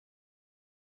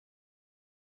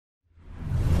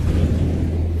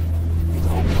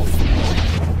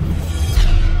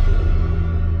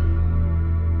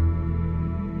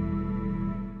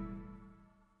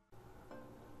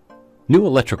New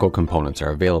electrical components are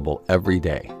available every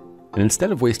day, and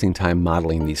instead of wasting time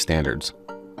modeling these standards,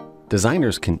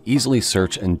 designers can easily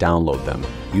search and download them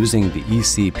using the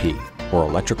ECP, or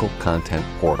Electrical Content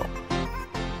Portal.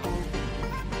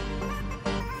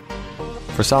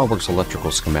 For SOLIDWORKS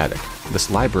Electrical Schematic,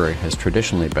 this library has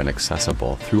traditionally been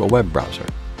accessible through a web browser.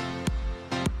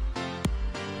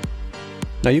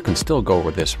 Now you can still go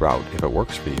over this route if it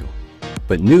works for you,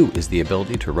 but new is the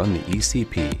ability to run the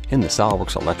ECP in the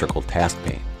SOLIDWORKS Electrical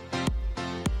Taskpane.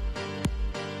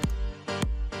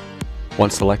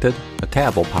 Once selected, a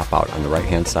tab will pop out on the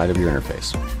right-hand side of your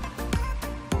interface.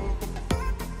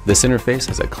 This interface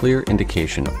has a clear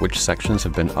indication of which sections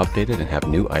have been updated and have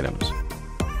new items.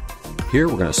 Here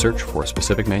we're going to search for a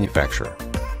specific manufacturer.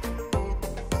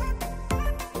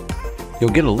 You'll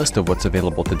get a list of what's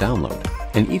available to download,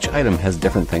 and each item has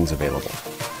different things available.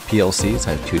 PLCs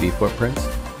have 2D footprints,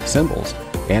 symbols,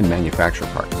 and manufacturer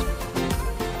parts.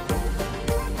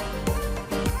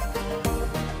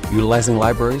 Utilizing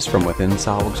libraries from within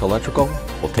SOLIDWORKS Electrical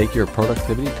will take your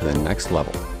productivity to the next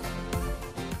level.